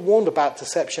already warned about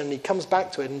deception, and he comes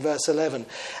back to it in verse 11.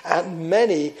 And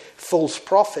many false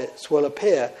prophets will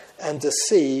appear and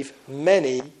deceive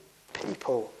many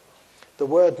people. The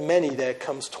word many there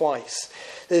comes twice.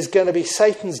 There's going to be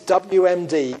Satan's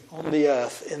WMD on the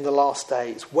earth in the last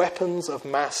days, weapons of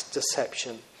mass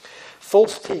deception.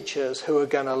 False teachers who are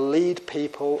going to lead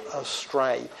people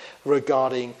astray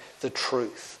regarding the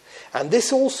truth. And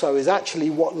this also is actually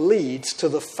what leads to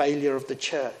the failure of the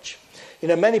church.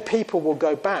 Many people will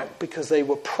go back because they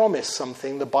were promised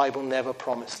something the Bible never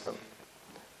promised them.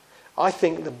 I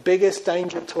think the biggest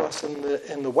danger to us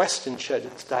in the Western church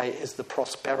today is the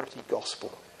prosperity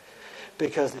gospel.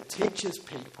 Because it teaches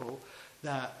people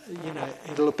that,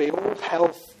 it'll be all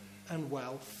health and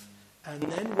wealth. And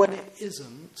then when it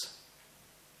isn't,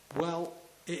 well,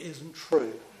 it isn't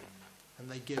true. And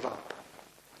they give up.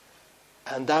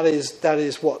 And that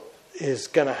is what is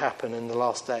going to happen in the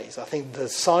last days. I think the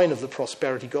sign of the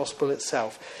prosperity gospel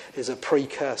itself is a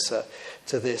precursor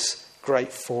to this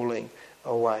great falling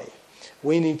away.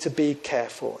 We need to be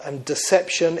careful. And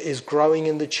deception is growing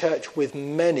in the church with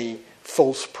many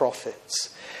false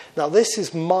prophets. Now, this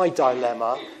is my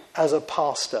dilemma as a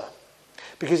pastor.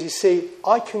 Because you see,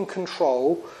 I can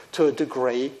control to a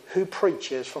degree who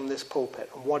preaches from this pulpit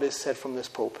and what is said from this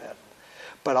pulpit.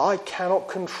 But I cannot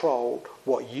control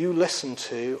what you listen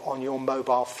to on your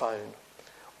mobile phone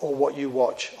or what you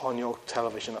watch on your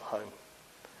television at home.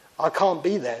 I can't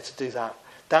be there to do that.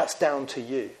 That's down to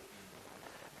you.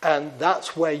 And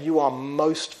that's where you are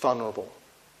most vulnerable.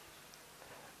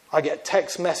 I get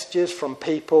text messages from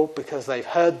people because they've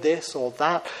heard this or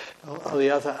that or the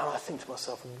other. And I think to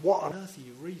myself, what on earth are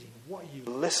you reading? What are you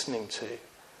listening to?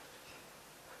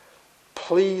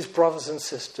 Please, brothers and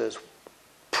sisters,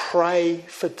 pray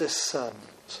for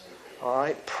discernment. All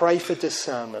right? Pray for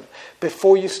discernment.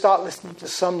 Before you start listening to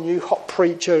some new hot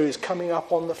preacher who's coming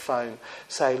up on the phone,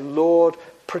 say, Lord,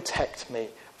 protect me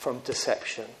from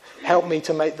deception. Help me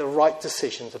to make the right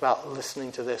decisions about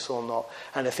listening to this or not.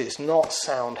 And if it's not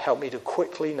sound, help me to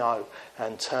quickly know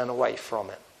and turn away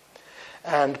from it.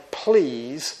 And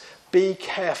please be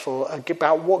careful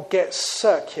about what gets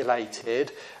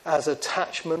circulated as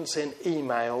attachments in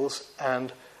emails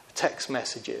and text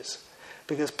messages.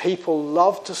 Because people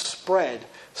love to spread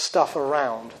stuff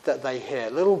around that they hear.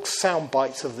 Little sound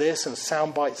bites of this and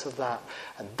sound bites of that.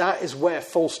 And that is where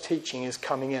false teaching is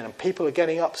coming in. And people are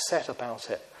getting upset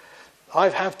about it.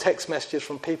 I've had text messages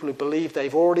from people who believe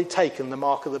they've already taken the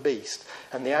mark of the beast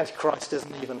and the Antichrist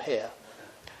isn't even here.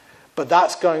 But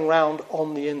that's going round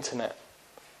on the internet.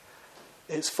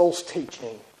 It's false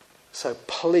teaching. So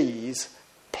please,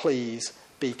 please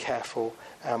be careful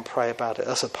and pray about it.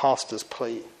 That's a pastor's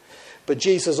plea. But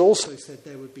Jesus also said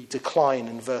there would be decline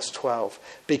in verse 12.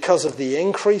 Because of the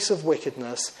increase of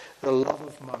wickedness, the love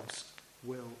of most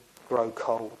will grow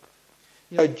cold.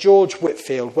 You know, George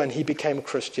Whitefield, when he became a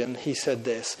Christian, he said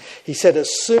this. He said, as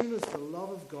soon as the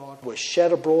love of God was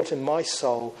shed abroad in my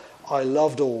soul, I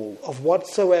loved all, of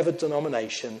whatsoever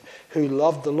denomination, who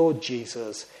loved the Lord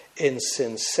Jesus in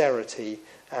sincerity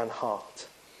and heart.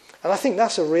 And I think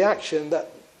that's a reaction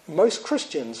that most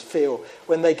Christians feel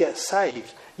when they get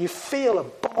saved. You feel a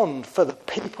bond for the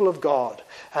people of God,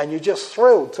 and you're just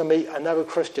thrilled to meet another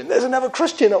Christian. There's another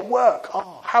Christian at work.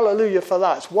 Oh, hallelujah for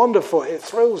that. It's wonderful. It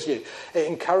thrills you. It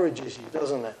encourages you,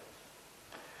 doesn't it?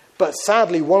 But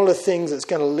sadly, one of the things that's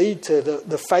going to lead to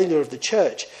the failure of the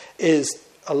church is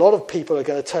a lot of people are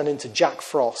going to turn into Jack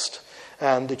Frost,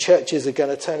 and the churches are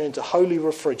going to turn into holy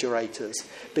refrigerators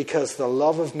because the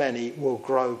love of many will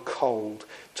grow cold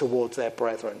towards their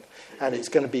brethren. And it's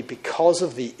going to be because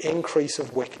of the increase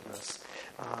of wickedness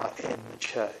in the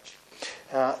church.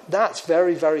 That's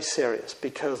very, very serious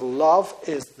because love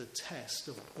is the test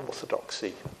of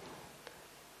orthodoxy.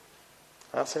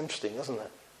 That's interesting, isn't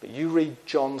it? But you read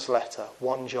John's letter,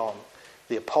 1 John,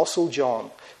 the Apostle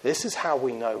John. This is how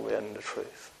we know we're in the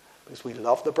truth. Because we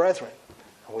love the brethren.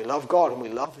 And we love God and we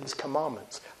love his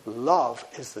commandments. Love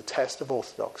is the test of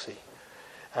orthodoxy.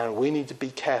 And we need to be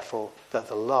careful that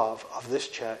the love of this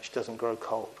church doesn't grow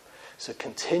cold. So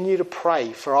continue to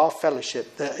pray for our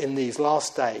fellowship that in these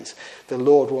last days, the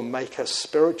Lord will make us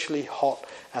spiritually hot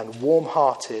and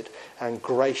warm-hearted and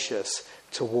gracious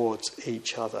towards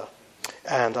each other.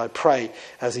 And I pray,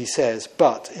 as he says,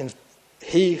 but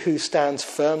he who stands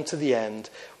firm to the end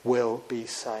will be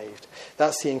saved.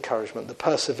 That's the encouragement, the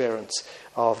perseverance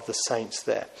of the saints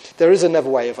there. There is another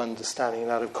way of understanding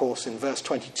that, of course. In verse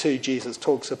 22, Jesus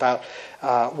talks about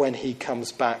when he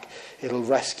comes back, he'll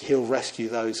rescue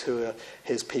those who are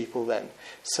his people then.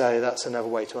 So that's another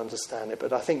way to understand it.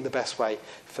 But I think the best way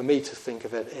for me to think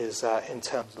of it is in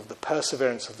terms of the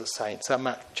perseverance of the saints. That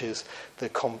matches the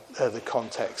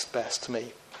context best to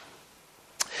me.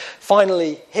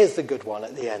 Finally, here's the good one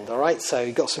at the end, all right? So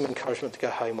you've got some encouragement to go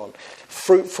home on.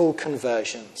 Fruitful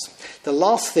conversions. The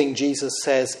last thing Jesus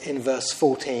says in verse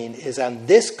 14 is, and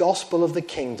this gospel of the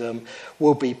kingdom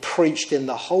will be preached in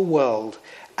the whole world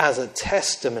as a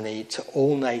testimony to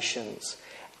all nations,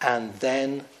 and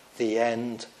then the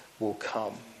end will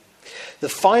come. The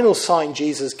final sign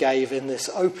Jesus gave in this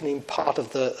opening part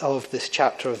of this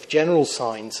chapter of general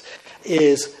signs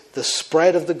is the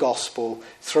spread of the gospel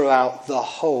throughout the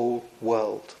whole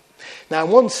world. Now,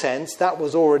 in one sense, that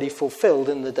was already fulfilled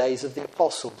in the days of the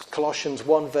apostles. Colossians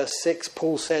 1 verse 6,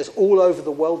 Paul says, all over the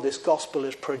world this gospel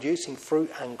is producing fruit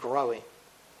and growing.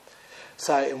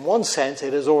 So in one sense,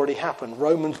 it has already happened.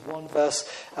 Romans 1 verse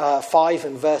 5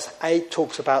 and verse 8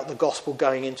 talks about the gospel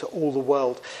going into all the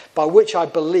world, by which I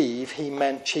believe he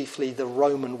meant chiefly the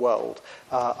Roman world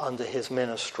under his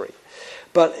ministry.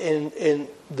 But in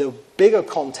the bigger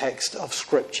context of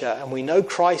Scripture, and we know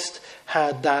Christ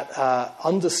had that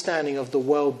understanding of the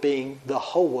world being the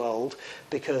whole world,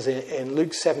 because in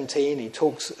Luke 17 he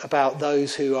talks about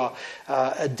those who are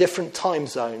at different time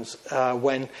zones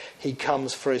when he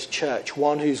comes for his church.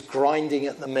 One who's grinding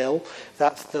at the mill,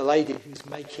 that's the lady who's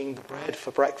making the bread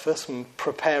for breakfast and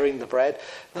preparing the bread.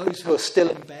 Those who are still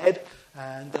in bed,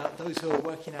 and those who are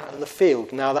working out in the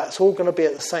field. Now, that's all going to be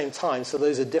at the same time, so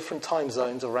those are different time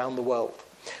zones around the world.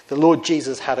 The Lord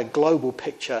Jesus had a global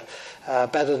picture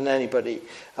better than anybody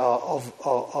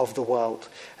of the world.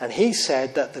 And he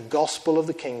said that the gospel of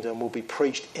the kingdom will be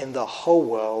preached in the whole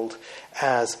world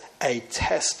as a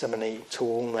testimony to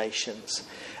all nations.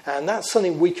 And that's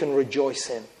something we can rejoice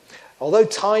in. Although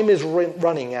time is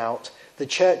running out, the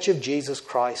Church of Jesus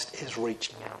Christ is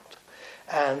reaching out.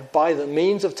 And by the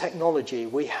means of technology,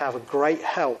 we have a great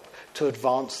help to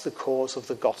advance the cause of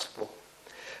the gospel.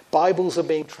 Bibles are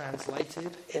being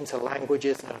translated into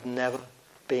languages that have never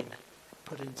been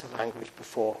put into language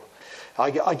before.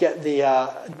 I get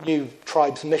the New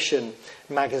Tribes Mission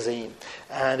magazine,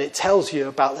 and it tells you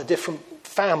about the different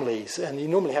families, and you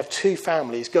normally have two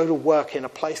families go to work in a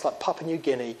place like Papua New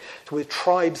Guinea with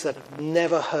tribes that have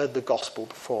never heard the gospel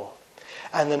before.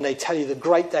 And then they tell you the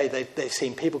great day they've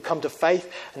seen people come to faith,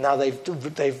 and now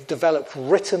they've developed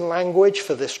written language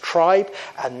for this tribe,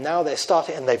 and now they're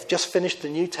starting, and they've just finished the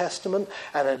New Testament,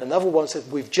 and then another one says,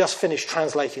 we've just finished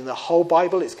translating the whole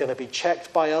Bible. It's going to be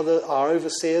checked by our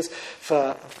overseers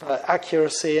for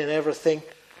accuracy and everything.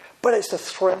 But it's a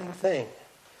thrilling thing.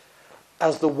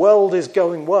 As the world is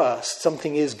going worse,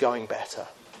 something is going better.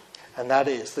 And that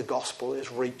is the gospel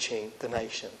is reaching the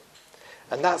nation.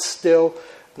 And that's still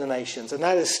the nations. And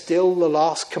that is still the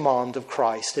last command of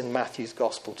Christ in Matthew's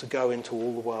gospel, to go into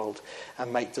all the world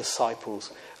and make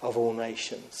disciples of all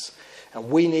nations.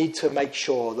 And we need to make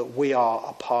sure that we are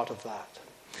a part of that.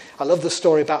 I love the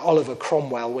story about Oliver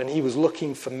Cromwell. When he was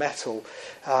looking for metal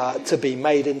to be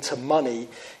made into money,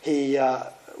 he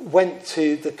went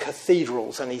to the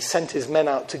cathedrals, and he sent his men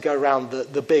out to go around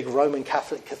the big Roman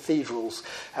Catholic cathedrals,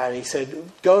 and he said,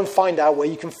 go and find out where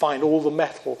you can find all the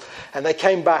metal. And they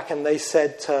came back and they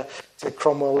said to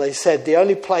Cromwell, they said the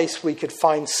only place we could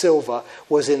find silver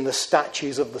was in the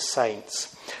statues of the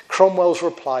saints. Cromwell's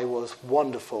reply was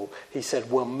wonderful. He said,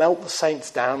 we'll melt the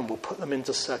saints down and we'll put them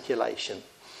into circulation.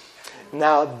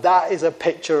 Now that is a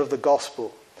picture of the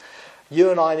gospel.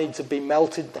 You and I need to be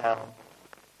melted down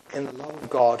in the love of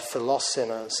God for lost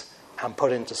sinners and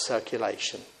put into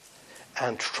circulation,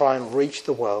 and try and reach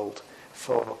the world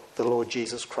for the Lord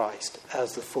Jesus Christ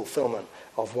as the fulfillment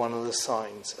of one of the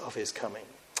signs of his coming.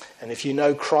 And if you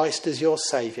know Christ as your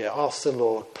Saviour, ask the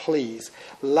Lord, please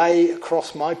lay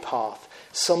across my path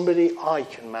somebody I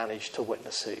can manage to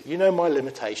witness to. You know my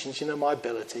limitations, you know my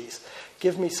abilities.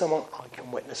 Give me someone I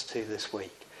can witness to this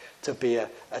week to be a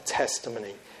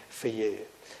testimony for you.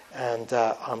 And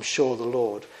I'm sure the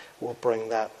Lord will bring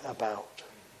that about.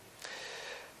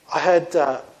 I had,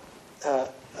 when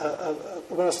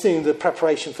I was doing the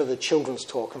preparation for the children's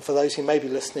talk, and for those who may be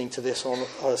listening to this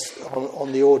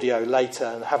on the audio later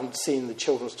and haven't seen the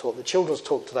children's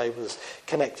talk today was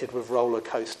connected with roller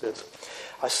coasters.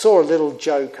 I saw a little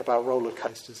joke about roller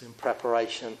coasters in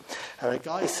preparation, and a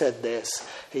guy said this.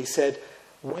 He said,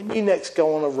 when you next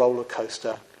go on a roller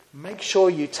coaster, make sure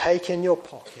you take in your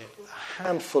pocket a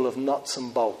handful of nuts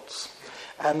and bolts.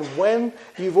 And when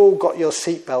you've all got your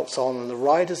seatbelts on and the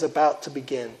ride is about to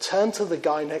begin, turn to the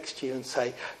guy next to you and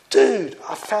say, dude,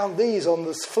 I found these on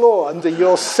this floor under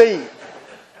your seat.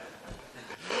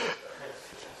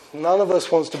 None of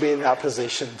us wants to be in that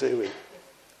position, do we?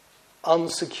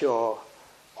 Unsecure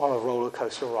on a roller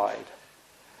coaster ride.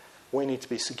 We need to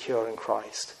be secure in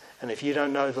Christ. And if you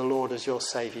don't know the Lord as your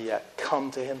Saviour yet,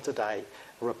 come to him today.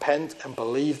 Repent and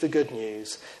believe the good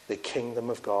news. The kingdom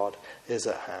of God is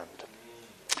at hand.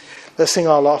 Let's sing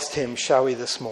our last hymn, shall we, this morning?